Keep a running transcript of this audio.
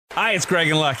Hi, it's Greg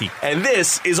and Lucky. And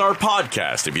this is our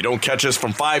podcast. If you don't catch us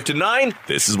from 5 to 9,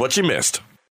 this is what you missed.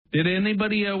 Did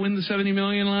anybody win the $70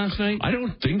 million last night? I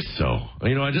don't think so.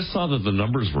 I just saw that the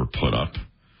numbers were put up.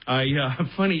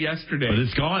 Funny yesterday. But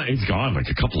it's gone. It's gone like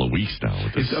a couple of weeks now.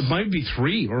 It might be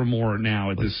 3 or more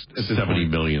now at this $70 point.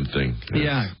 million thing.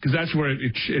 Yeah, because that's where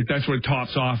it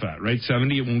tops off at, right?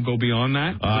 70. It won't go beyond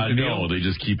that. No, they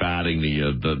just keep adding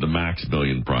the max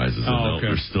million prizes. Okay.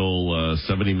 There's still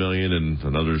 70 million and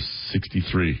another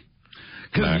 63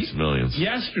 max millions.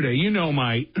 Yesterday,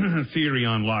 my theory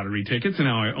on lottery tickets, and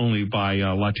now I only buy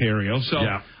Lotterio. So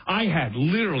yeah. I had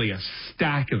literally a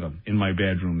stack of them in my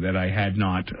bedroom that I had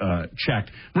not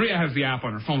checked. Maria has the app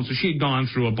on her phone, so she had gone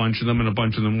through a bunch of them, and a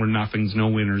bunch of them were nothings, no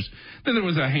winners. Then there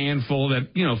was a handful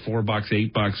that, $4,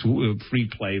 $8, free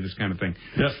play, this kind of thing.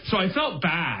 Yep. So I felt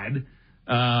bad.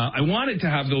 I wanted to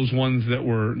have those ones that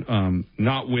were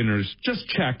not winners just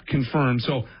checked, confirmed.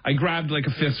 So I grabbed like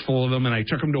a fistful of them, and I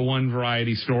took them to one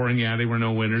variety store, and they were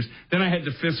no winners. Then I had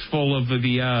the fistful of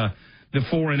the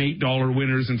 $4 and $8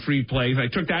 winners and free plays. I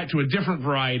took that to a different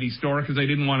variety store because I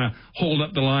didn't want to hold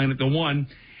up the line at the one.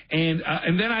 And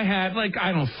then I had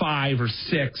 5 or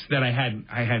 6 that I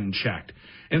hadn't checked.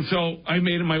 And so I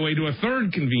made my way to a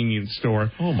third convenience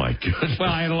store. Oh, my goodness. Well,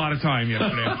 I had a lot of time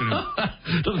yesterday afternoon.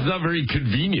 That's not very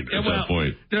convenient at that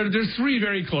point. There's 3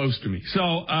 very close to me.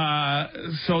 So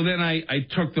then I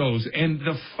took those. And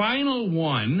the final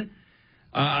one,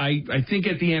 I think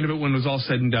at the end of it, when it was all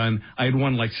said and done, I had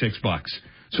won like $6.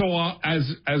 So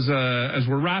as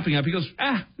we're wrapping up, he goes,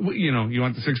 you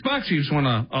want the $6 or you just want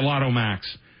a Lotto Max?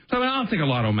 So I'll take a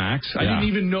Lotto Max. I didn't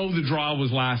even know the draw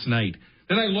was last night.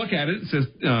 Then I look at it says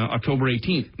October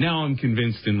 18th. Now I'm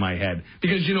convinced in my head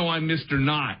because, I'm Mr.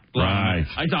 Not. Right.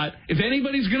 I thought, if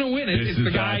anybody's going to win it, it's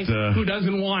the guy who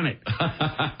doesn't want it.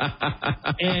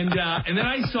 And then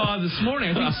I saw this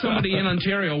morning, I think somebody in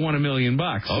Ontario won $1 million.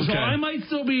 Okay. So I might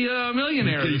still be a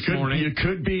millionaire this morning. You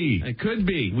could be. I could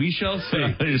be. We shall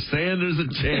see. You're saying there's a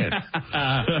chance.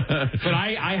 But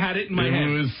I had it in my head. If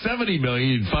it was $70 million,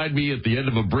 you'd find me at the end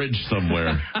of a bridge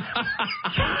somewhere.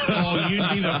 Oh, you'd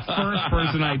be the first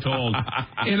person I told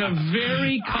in a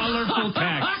very colorful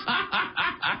text.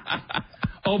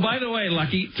 Oh, by the way,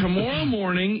 Lucky, tomorrow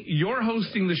morning you're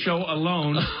hosting the show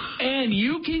alone, and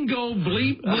you can go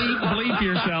bleep, bleep, bleep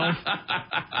yourself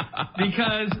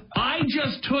because I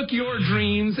just took your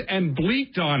dreams and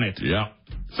bleeped on it. Yeah.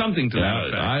 Something to that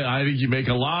effect. I think you make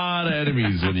a lot of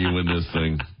enemies when you win this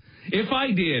thing. If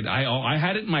I did, I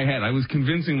had it in my head. I was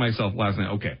convincing myself last night,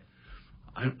 okay,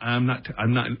 I'm not,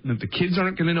 the kids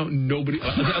aren't going to know. Nobody,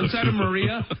 outside of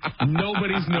Maria,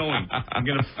 nobody's knowing. I'm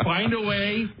going to find a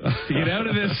way to get out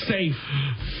of this safe.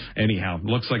 Anyhow,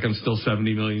 looks like I'm still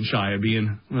 70 million shy of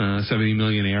being 70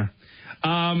 millionaire.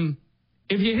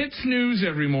 If you hit snooze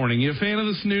every morning, you a fan of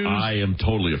the snooze? I am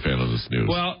totally a fan of the snooze.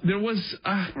 Well, there was,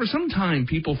 for some time,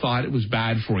 people thought it was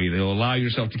bad for you. They'll allow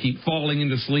yourself to keep falling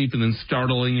into sleep and then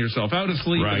startling yourself out of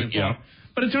sleep. Right, yeah.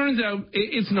 But it turns out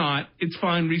it's not. It's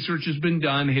fine. Research has been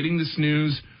done. Hitting the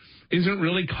snooze isn't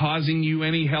really causing you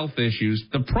any health issues.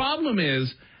 The problem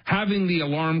is having the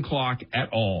alarm clock at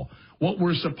all. What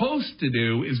we're supposed to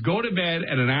do is go to bed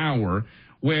at an hour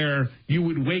where you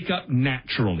would wake up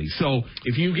naturally. So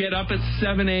if you get up at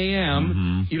 7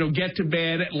 a.m., get to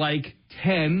bed at like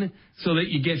 10 so that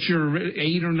you get your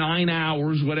 8 or 9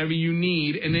 hours, whatever you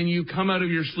need, and then you come out of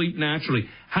your sleep naturally.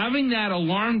 Having that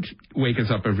alarm wake us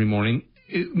up every morning,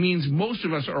 it means most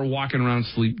of us are walking around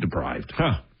sleep deprived.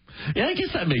 Huh. Yeah, I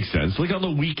guess that makes sense. Like on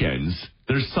the weekends,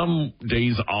 there's some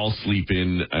days I'll sleep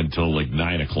in until like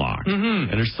 9 o'clock. And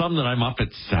there's some that I'm up at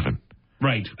 7.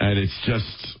 Right. And it's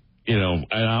just, and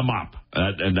I'm up.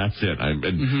 And that's it.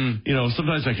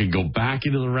 Sometimes I can go back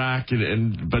into the rack,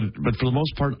 but for the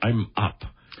most part, I'm up.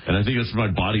 And I think that's my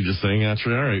body just saying,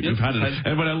 actually, all right, we've had it.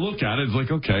 And when I look at it, it's like,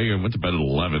 okay, I went to bed at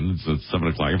 11, so it's 7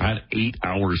 o'clock. I've had 8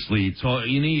 hours sleep. So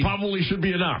you need probably should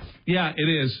be enough. Yeah, it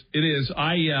is. It is.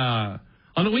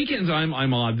 On the weekends,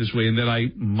 I'm odd this way in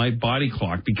that my body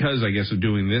clock, because I guess of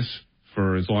doing this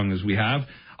for as long as we have,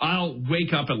 I'll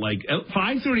wake up at like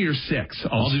 5:30 or 6.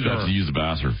 I'll do that to use the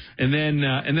bathroom. And then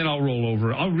I'll roll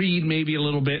over. I'll read maybe a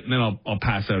little bit, and then I'll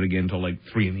pass out again until like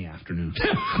 3 in the afternoon.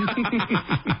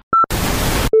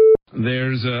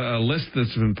 There's a list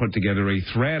that's been put together, a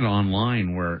thread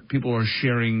online where people are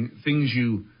sharing things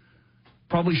you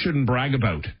probably shouldn't brag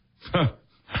about.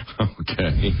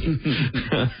 Okay.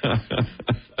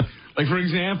 Like, for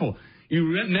example,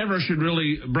 you never should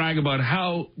really brag about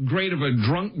how great of a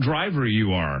drunk driver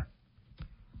you are.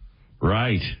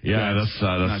 Right. Yeah, that's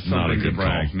not a good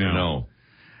brag. No.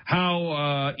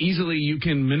 How easily you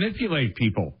can manipulate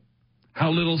people.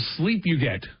 How little sleep you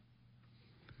get.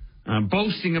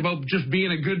 Boasting about just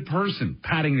being a good person,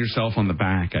 patting yourself on the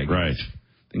back, I guess. Right.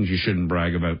 Things you shouldn't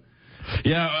brag about.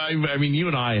 Yeah, I mean, you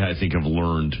and I think, have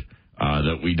learned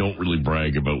that we don't really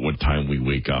brag about what time we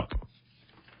wake up.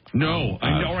 No,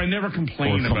 I never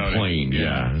complain about it. Complain,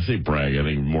 yeah. I say brag. I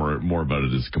think more about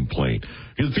it is complain.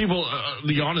 Because people,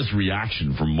 the honest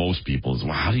reaction from most people is,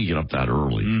 well, how do you get up that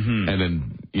early? Mm-hmm. And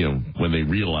then, when they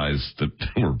realize that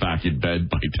we're back in bed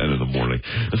by 10 in the morning.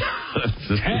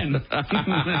 10?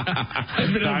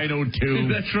 9:02.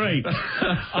 That's right.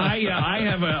 I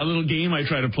have a little game I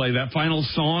try to play. That final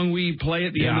song we play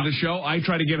at the end of the show, I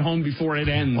try to get home before it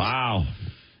ends. Wow.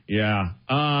 Yeah.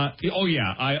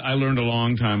 I learned a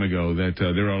long time ago that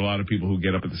there are a lot of people who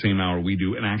get up at the same hour we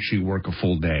do and actually work a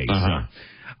full day. Uh-huh.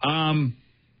 So,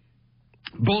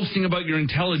 boasting about your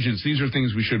intelligence. These are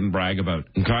things we shouldn't brag about.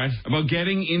 Okay. About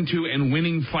getting into and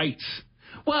winning fights.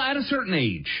 Well, at a certain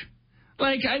age.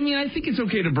 I think it's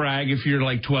okay to brag if you're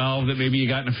 12 that maybe you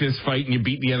got in a fist fight and you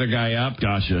beat the other guy up.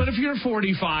 Gotcha. But if you're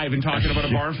 45 and talking about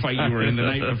a bar fight you were in the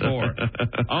night before,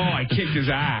 I kicked his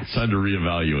ass. Time to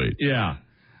reevaluate. Yeah.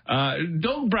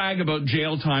 Don't brag about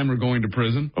jail time or going to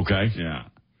prison. Okay. Yeah.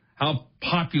 How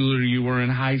popular you were in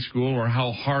high school or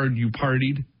how hard you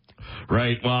partied.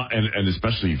 Right. Well, and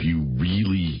especially if you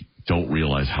really don't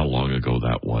realize how long ago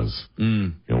that was.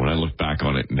 When I look back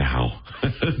on it now,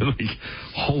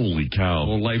 holy cow.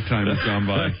 Well, lifetime has gone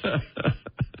by.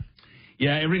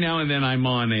 Yeah, every now and then I'm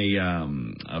on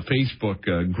a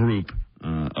Facebook group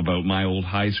about my old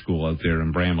high school out there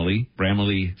in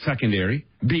Bramalea Secondary,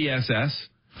 BSS.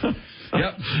 Yep,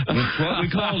 that's what we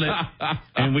called it.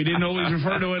 And we didn't always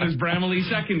refer to it as Bramalea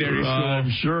Secondary School.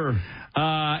 I'm sure.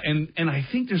 And I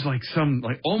think there's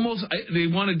they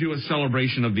want to do a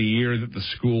celebration of the year that the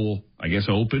school, I guess,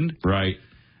 opened. Right.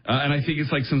 And I think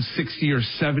it's some 60th or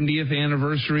 70th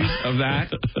anniversary of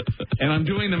that. And I'm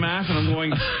doing the math and I'm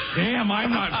going, damn,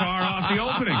 I'm not far off the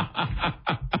opening.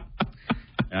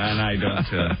 And I don't.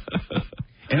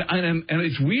 And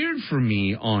it's weird for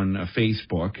me on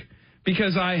Facebook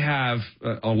because I have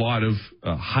a lot of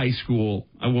high school,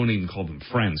 I won't even call them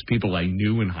friends, people I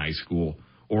knew in high school,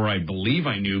 or I believe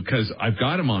I knew because I've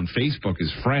got them on Facebook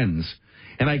as friends.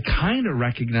 And I kind of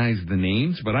recognize the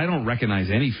names, but I don't recognize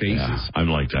any faces. Yeah, I'm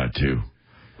like that too.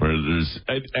 Where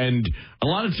and a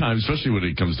lot of times, especially when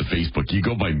it comes to Facebook, you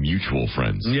go by mutual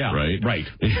friends. Yeah, right.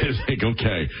 It's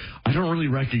okay, I don't really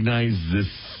recognize this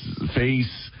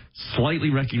face. Slightly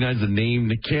recognize the name.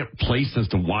 They can't place as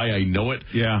to why I know it.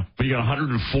 Yeah. But you got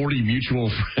 140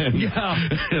 mutual friends.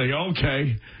 Yeah.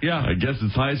 Okay. Yeah. I guess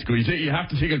it's high school. You have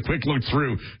to take a quick look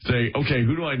through. Say, okay,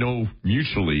 who do I know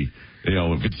mutually?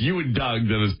 If it's you and Doug,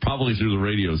 then it's probably through the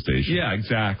radio station. Yeah,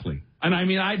 exactly. And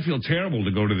I'd feel terrible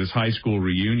to go to this high school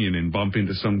reunion and bump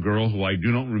into some girl who I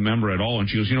do not remember at all. And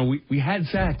she goes, we had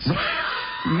sex.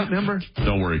 Remember?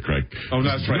 Don't worry, Craig. Oh,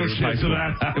 that's right. It was high school.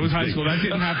 It was high school. That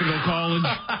didn't happen till college.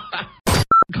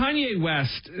 Kanye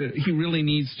West, he really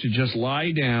needs to just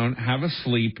lie down, have a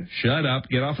sleep, shut up,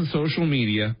 get off of social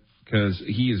media, because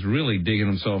he is really digging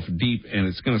himself deep, and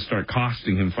it's going to start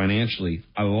costing him financially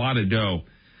a lot of dough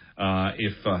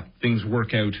if things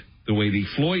work out the way the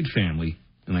Floyd family,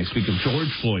 and I speak of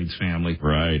George Floyd's family,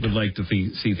 right, would like to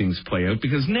see things play out.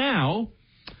 Because now...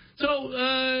 So,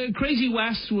 Crazy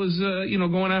West was,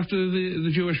 going after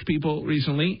the Jewish people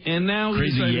recently, and now...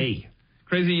 Crazy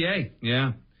Ye,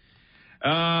 yeah.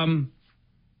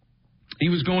 He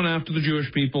was going after the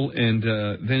Jewish people, and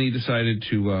then he decided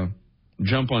to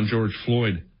jump on George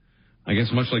Floyd, I guess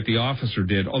much like the officer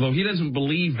did, although he doesn't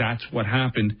believe that's what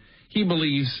happened. He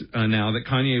believes now that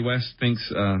Kanye West thinks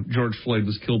George Floyd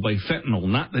was killed by fentanyl,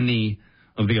 not the knee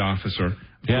of the officer.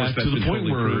 Yeah, to the point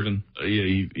where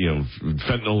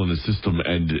fentanyl in the system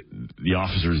and the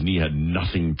officer's knee had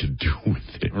nothing to do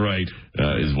with it. Right,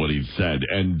 is what he said.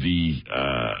 And the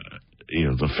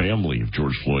family of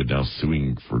George Floyd now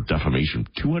suing for defamation,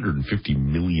 $250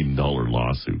 million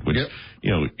lawsuit, which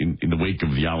in the wake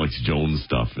of the Alex Jones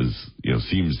stuff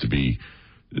seems to be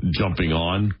jumping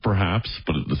on, perhaps,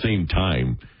 but at the same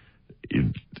time,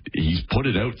 he's put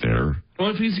it out there.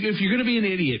 Well, if you're going to be an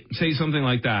idiot, say something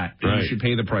like that, then you should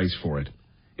pay the price for it.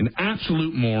 An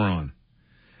absolute moron.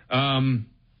 And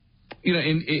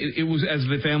it was, as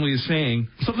the family is saying,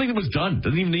 something that was done.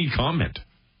 Doesn't even need comment.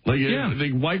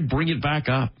 Why bring it back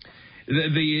up?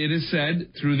 It is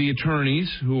said through the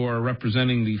attorneys who are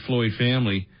representing the Floyd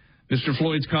family, Mr.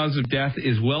 Floyd's cause of death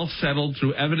is well settled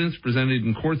through evidence presented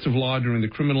in courts of law during the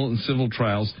criminal and civil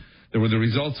trials. There were the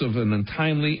results of an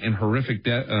untimely and horrific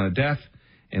death,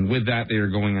 and with that, they are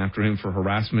going after him for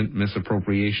harassment,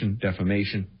 misappropriation,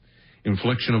 defamation,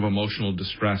 infliction of emotional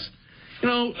distress.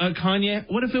 Kanye,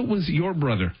 what if it was your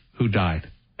brother who died?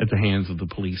 at the hands of the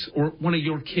police or one of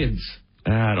your kids.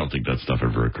 I don't think that stuff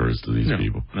ever occurs to these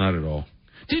people. Not at all.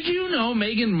 Did you know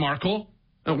Meghan Markle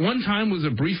at one time was a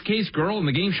briefcase girl in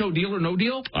the game show Deal or No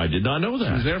Deal? I did not know that.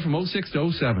 She was there from 06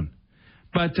 to 07.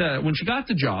 But when she got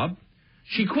the job,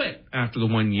 she quit after the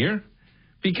 1 year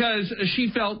because she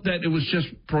felt that it was just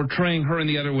portraying her and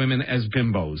the other women as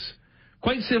bimbos.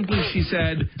 Quite simply, she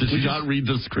said... Did she not read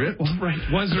the script? Right.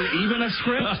 Was there even a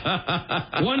script?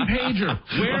 One pager.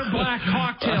 Wear black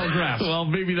cocktail dress. Well,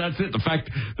 maybe that's it. The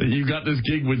fact that you got this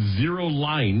gig with 0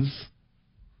 lines...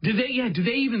 Did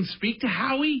they even speak to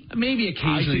Howie? Maybe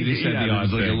occasionally they said the odd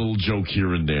thing. Like a little joke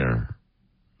here and there.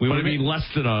 But I mean, less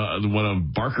than one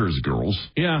of Barker's girls.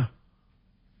 Yeah.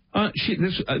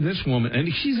 This woman,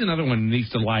 and she's another one who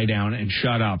needs to lie down and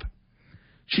shut up.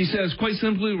 She says, quite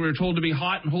simply, we were told to be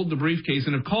hot and hold the briefcase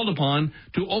and have called upon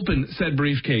to open said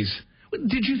briefcase.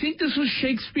 Did you think this was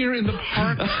Shakespeare in the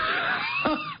Park?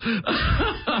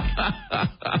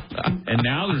 And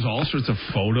now there's all sorts of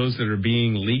photos that are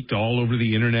being leaked all over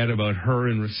the internet about her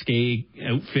in risque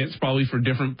outfits, probably for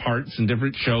different parts and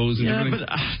different shows. And everything.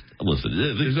 But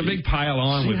listen, there's a big pile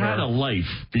on with her. She had a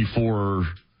life before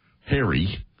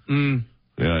Harry.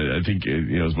 I think,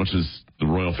 as much as the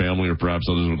royal family or perhaps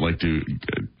others would like to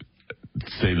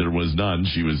say there was none,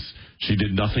 she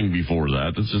did nothing before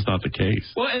that. That's just not the case.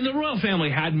 Well, and the royal family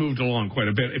had moved along quite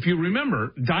a bit. If you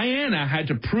remember, Diana had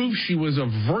to prove she was a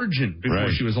virgin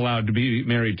before she was allowed to be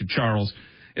married to Charles.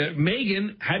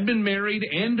 Meghan had been married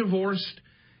and divorced,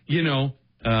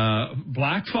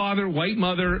 black father, white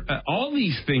mother, all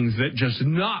these things that just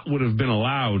not would have been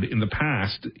allowed in the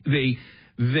past. They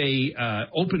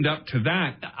opened up to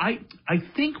that. I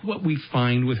think what we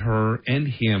find with her and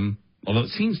him, although it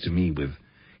seems to me with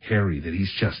Harry that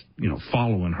he's just,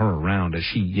 following her around as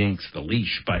she yanks the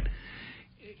leash, but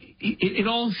it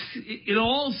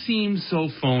all seems so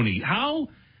phony. How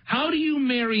do you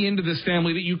marry into this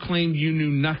family that you claimed you knew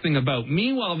nothing about?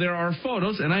 Meanwhile, there are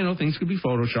photos, and I know things could be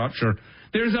photoshopped, sure.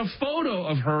 There's a photo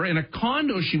of her in a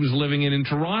condo she was living in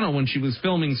Toronto when she was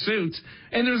filming Suits,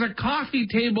 and there's a coffee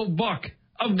table book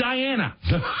of Diana.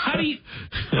 How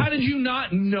did you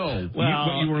not know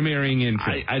what you were marrying into?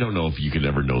 I don't know if you can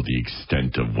ever know the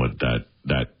extent of what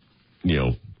that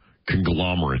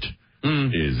conglomerate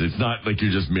is. It's not like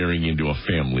you're just marrying into a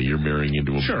family. You're marrying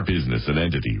into a business, an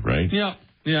entity, right?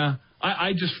 Yeah.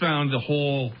 I just found the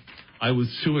whole I was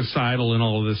suicidal and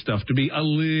all of this stuff to be a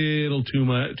little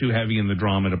too heavy in the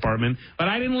drama department. But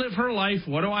I didn't live her life.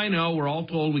 What do I know? We're all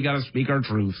told we got to speak our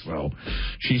truth. So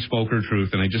she spoke her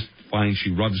truth, and I just find she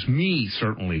rubs me,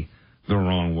 certainly, the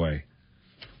wrong way.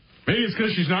 Maybe it's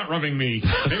because she's not rubbing me.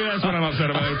 Maybe that's what I'm upset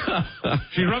about.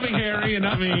 She's rubbing Harry and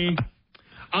not me.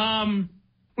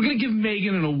 We're going to give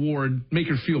Meghan an award, make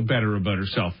her feel better about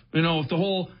herself. If the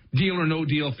whole Deal or No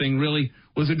Deal thing really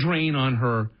was a drain on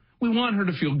her, we want her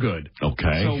to feel good.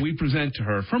 Okay. So we present to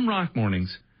her, from Rock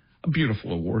Mornings, a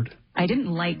beautiful award. I didn't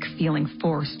like feeling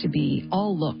forced to be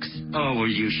all looks. Oh, will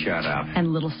you shut up?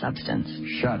 And little substance.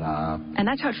 Shut up. And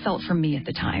that's how it felt for me at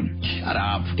the time. Shut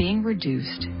up. Being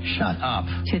reduced. Shut up.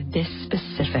 To this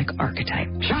specific archetype.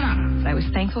 Shut up. I was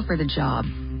thankful for the job,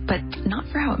 but not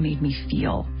for how it made me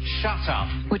feel. Shut up.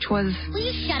 Which was... Will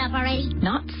you shut up already?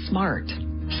 Not smart.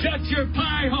 Shut your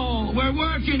pie hole. We're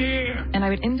working here. And I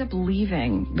would end up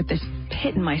leaving with this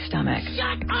pit in my stomach.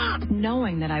 Shut up.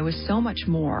 Knowing that I was so much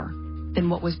more than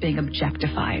what was being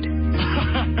objectified.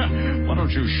 Why don't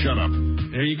you shut up?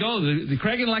 There you go, the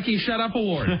Craig and Lucky Shut Up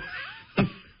Award.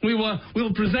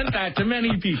 We'll present that to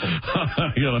many people.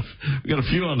 we got a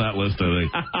few on that list, I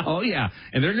think. Oh, yeah,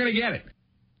 and they're going to get it.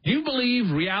 Do you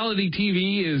believe reality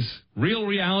TV is real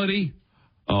reality?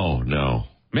 Oh, no.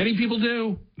 Many people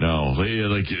do. No,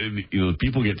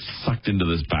 people get sucked into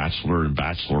this Bachelor and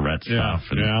Bachelorette stuff.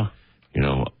 And,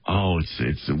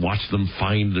 it's watch them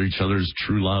find each other's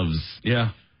true loves.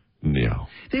 Yeah. Yeah.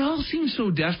 They all seem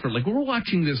so desperate. Like, we're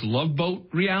watching this Love Boat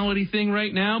reality thing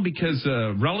right now because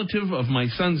a relative of my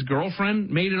son's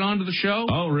girlfriend made it onto the show.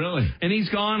 Oh, really? And he's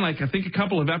gone, I think, a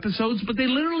couple of episodes. But they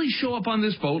literally show up on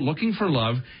this boat looking for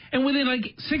love. And within,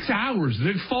 6 hours,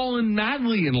 they've fallen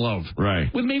madly in love.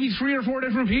 Right. With maybe 3 or 4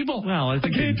 different people. Well, I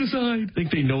can't decide. I think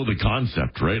they know the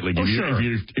concept, right? Like,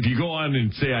 if you go on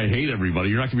and say, I hate everybody,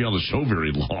 you're not going to be on the show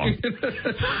very long.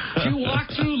 Do you walk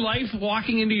through life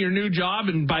walking into your new job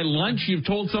and by lunch you've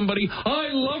told somebody, I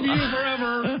love you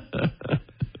forever?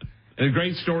 A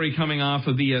great story coming off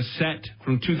of the set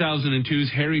from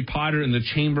 2002's Harry Potter and the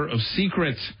Chamber of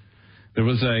Secrets. There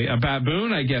was a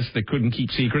baboon, I guess, that couldn't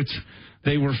keep secrets.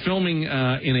 They were filming in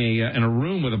a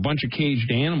room with a bunch of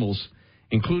caged animals,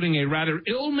 including a rather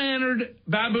ill-mannered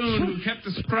baboon who kept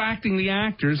distracting the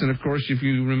actors. And, of course, if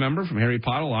you remember from Harry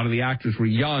Potter, a lot of the actors were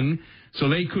young, so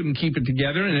they couldn't keep it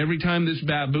together. And every time this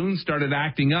baboon started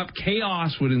acting up,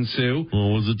 chaos would ensue.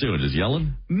 Well, what was it doing? Just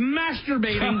yelling?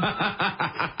 Masturbating.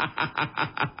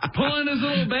 Pulling his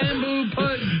little bamboo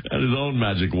pud. Had his own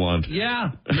magic wand.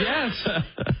 Yeah. Yes.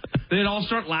 They'd all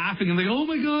start laughing and they go, oh,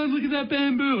 my God, look at that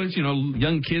bamboo. As,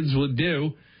 young kids would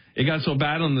do. It got so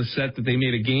bad on the set that they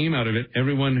made a game out of it.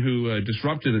 Everyone who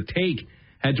disrupted a take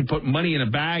had to put money in a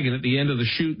bag, and at the end of the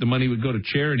shoot, the money would go to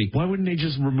charity. Why wouldn't they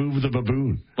just remove the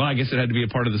baboon? Well, I guess it had to be a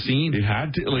part of the scene. They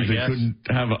had to? Like, they couldn't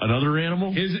have another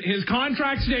animal? His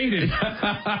contract stated,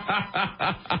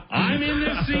 I'm in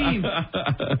this scene.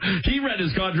 He read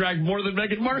his contract more than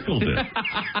Meghan Markle did.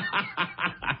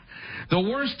 The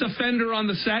worst offender on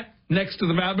the set, next to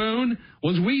the baboon,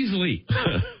 was Weasley.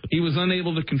 He was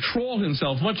unable to control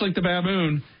himself, much like the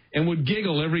baboon, and would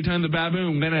giggle every time the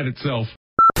baboon went at itself.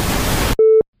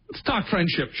 Let's talk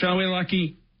friendship, shall we,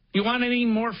 Lucky? You want any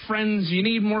more friends? You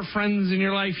need more friends in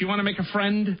your life? You want to make a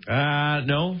friend?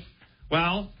 No.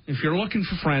 Well, if you're looking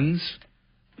for friends,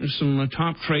 there's some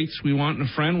top traits we want in a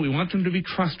friend. We want them to be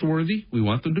trustworthy. We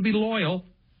want them to be loyal.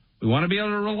 We want to be able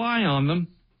to rely on them.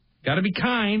 Got to be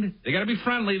kind. They got to be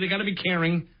friendly. They got to be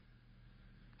caring.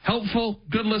 Helpful,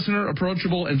 good listener,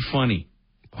 approachable, and funny.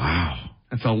 Wow.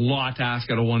 That's a lot to ask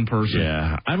out of one person.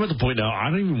 Yeah. I'm at the point now, I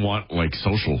don't even want,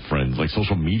 social friends,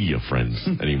 social media friends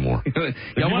anymore. If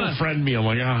people friend me, I'm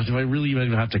like, do I really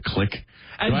even have to click?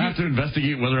 Do I have to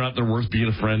investigate whether or not they're worth being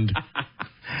a friend?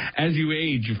 As you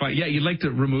age, you find, you'd like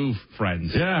to remove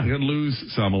friends. Yeah. You'd lose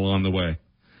some along the way.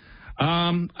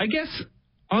 I guess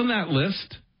on that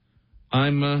list,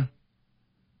 I'm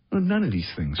none of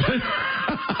these things.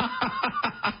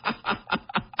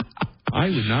 I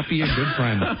would not be a good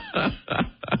friend.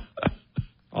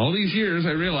 All these years,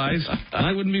 I realized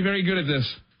I wouldn't be very good at this.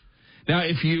 Now,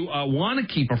 if you want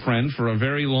to keep a friend for a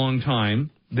very long time,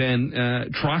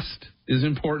 then trust is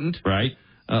important. Right.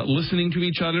 Listening to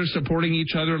each other, supporting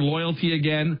each other, loyalty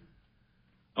again.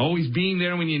 Always being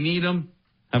there when you need them.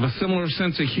 Have a similar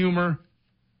sense of humor.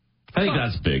 I think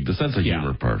that's big, the sense of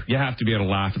humor part. You have to be able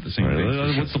to laugh at the same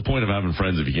thing. What's the point of having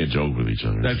friends if you can't joke with each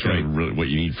other? That's right. Really what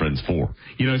you need friends for.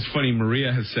 It's funny.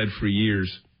 Maria has said for years,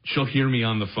 she'll hear me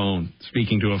on the phone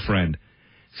speaking to a friend,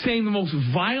 saying the most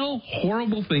vile,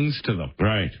 horrible things to them.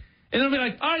 Right. And they'll be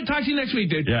like, all right, talk to you next week,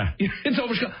 dude. Yeah. It's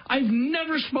over. I've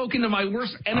never spoken to my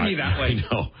worst enemy that way.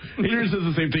 I know. Yours says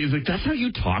the same thing. He's like, that's how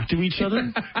you talk to each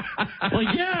other?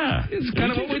 Like, yeah. It's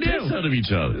kind of what we do. Out of each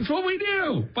other. It's what we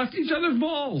do. Bust each other's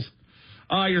balls.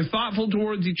 You're thoughtful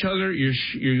towards each other.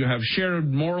 You have shared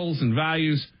morals and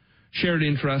values, shared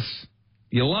interests.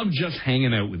 You love just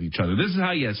hanging out with each other. This is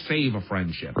how you save a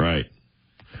friendship. Right.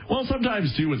 Well,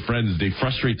 sometimes, too, with friends, they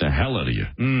frustrate the hell out of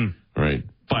you. Right.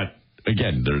 But,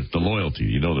 again, there's the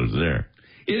loyalty. There's there.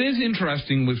 It is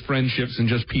interesting with friendships and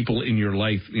just people in your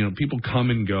life. People come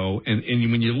and go.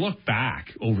 And when you look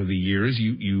back over the years,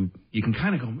 you can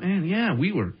kind of go, man, yeah,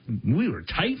 we were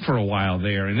tight for a while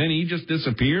there. And then he just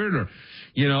disappeared or...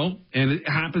 and it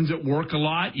happens at work a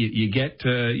lot. You get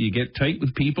tight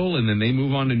with people, and then they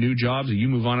move on to new jobs, and you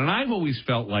move on. And I've always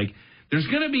felt like there's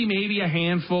going to be maybe a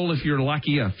handful, if you're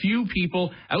lucky, a few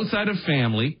people outside of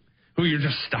family who you're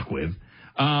just stuck with.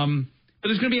 But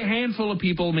there's going to be a handful of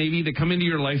people maybe that come into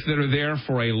your life that are there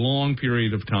for a long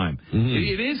period of time. Mm-hmm.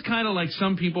 It is kind of like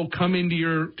some people come into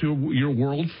your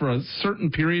world for a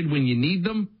certain period when you need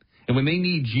them, and when they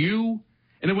need you,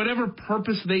 and in whatever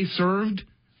purpose they served.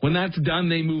 When that's done,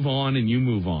 they move on and you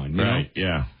move on. Right,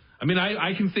 yeah. I mean,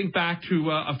 I can think back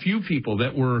to a few people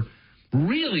that were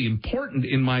really important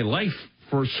in my life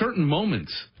for certain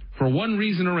moments, for one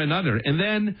reason or another. And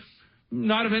then,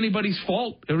 not of anybody's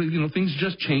fault. Things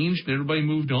just changed and everybody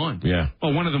moved on. Yeah.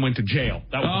 Well, one of them went to jail.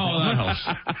 That helps.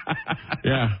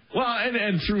 Yeah. Well,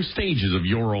 and through stages of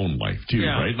your own life, too,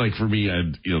 right? Like for me,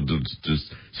 I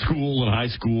just school and high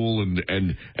school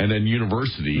and then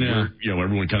university, where,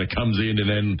 everyone kind of comes in and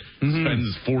then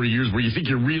spends 4 years where you think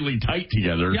you're really tight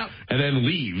together and then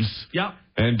leaves. Yep.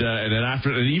 And then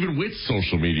after, and even with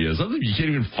social media, something you can't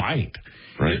even find.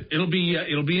 Right. It'll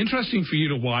be interesting for you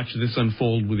to watch this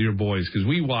unfold with your boys, because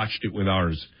we watched it with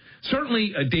ours.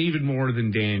 Certainly David more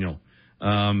than Daniel.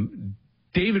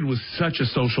 David was such a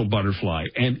social butterfly,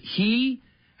 and he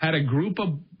had a group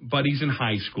of buddies in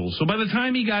high school. So by the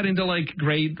time he got into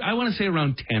grade, I want to say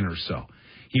around 10 or so,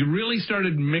 he really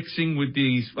started mixing with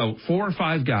these 4 or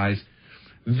 5 guys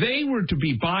They were to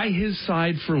be by his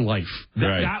side for life.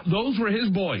 Those were his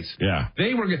boys. Yeah.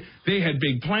 They had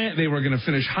big plans. They were going to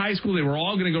finish high school. They were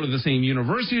all going to go to the same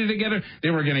university together.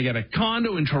 They were going to get a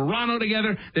condo in Toronto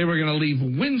together. They were going to leave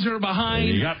Windsor behind.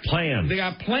 You got plans. They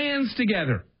got plans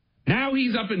together. Now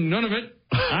he's up in none of it.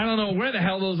 I don't know where the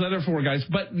hell those other 4 guys,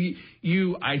 but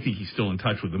I think he's still in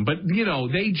touch with them. But,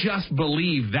 they just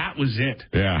believed that was it.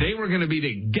 Yeah. They were going to be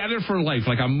together for life,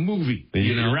 like a movie.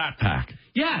 Rat Pack.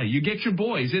 Yeah, you get your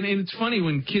boys. And it's funny,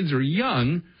 when kids are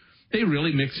young, they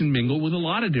really mix and mingle with a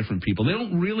lot of different people. They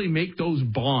don't really make those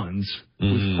bonds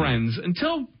with friends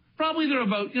until probably they're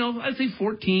about, I'd say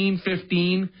 14,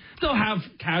 15. They'll have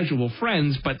casual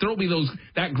friends, but there'll be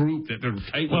that group that they're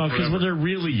tight with. Well, because when they're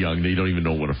really young, they don't even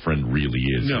know what a friend really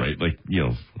is, right? Like,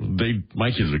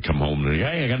 my kids would come home and they're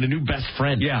like, hey, I got a new best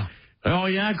friend. Yeah. Oh,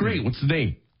 yeah, great. What's the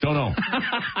name? Don't know.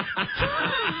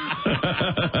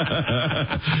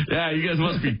 Yeah, you guys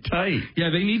must be tight. Yeah,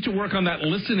 they need to work on that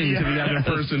listening to the other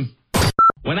person.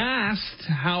 When asked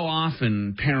how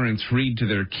often parents read to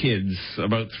their kids,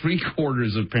 about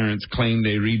 3/4 of parents claim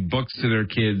they read books to their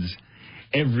kids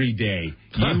every day.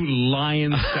 You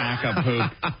lying sack of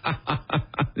poop.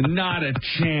 Not a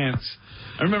chance.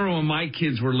 I remember when my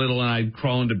kids were little and I'd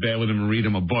crawl into bed with them and read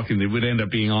them a book and they would end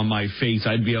up being on my face.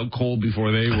 I'd be out cold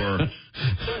before they were.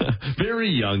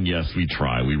 Very young, yes, we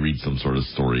try. We read some sort of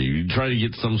story. We try to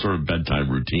get some sort of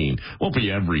bedtime routine. Won't be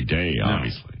every day,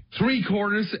 obviously.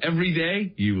 3/4 every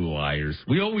day? You liars.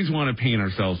 We always want to paint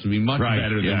ourselves to be much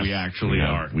better than we actually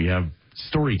are. We have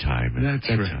story time. That's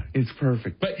right. It's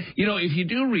perfect. But, if you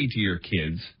do read to your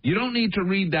kids, you don't need to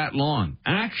read that long.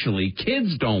 Actually,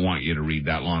 kids don't want you to read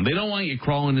that long. They don't want you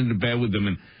crawling into bed with them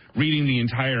and reading the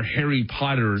entire Harry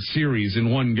Potter series in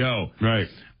one go. Right.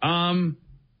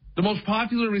 The most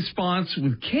popular response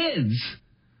with kids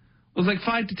was like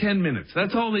 5 to 10 minutes.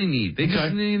 That's all they need. They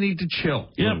just need to chill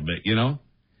a little bit,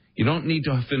 You don't need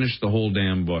to finish the whole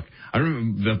damn book. I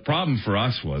remember the problem for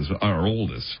us was our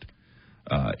oldest.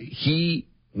 He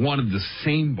wanted the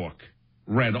same book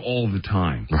read all the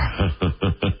time.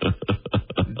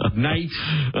 Night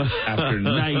after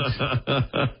night.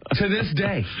 To this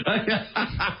day.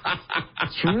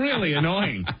 It's really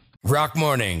annoying. Rock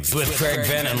Mornings with Craig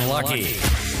Venn and Lucky.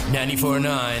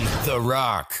 94.9 The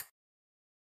Rock.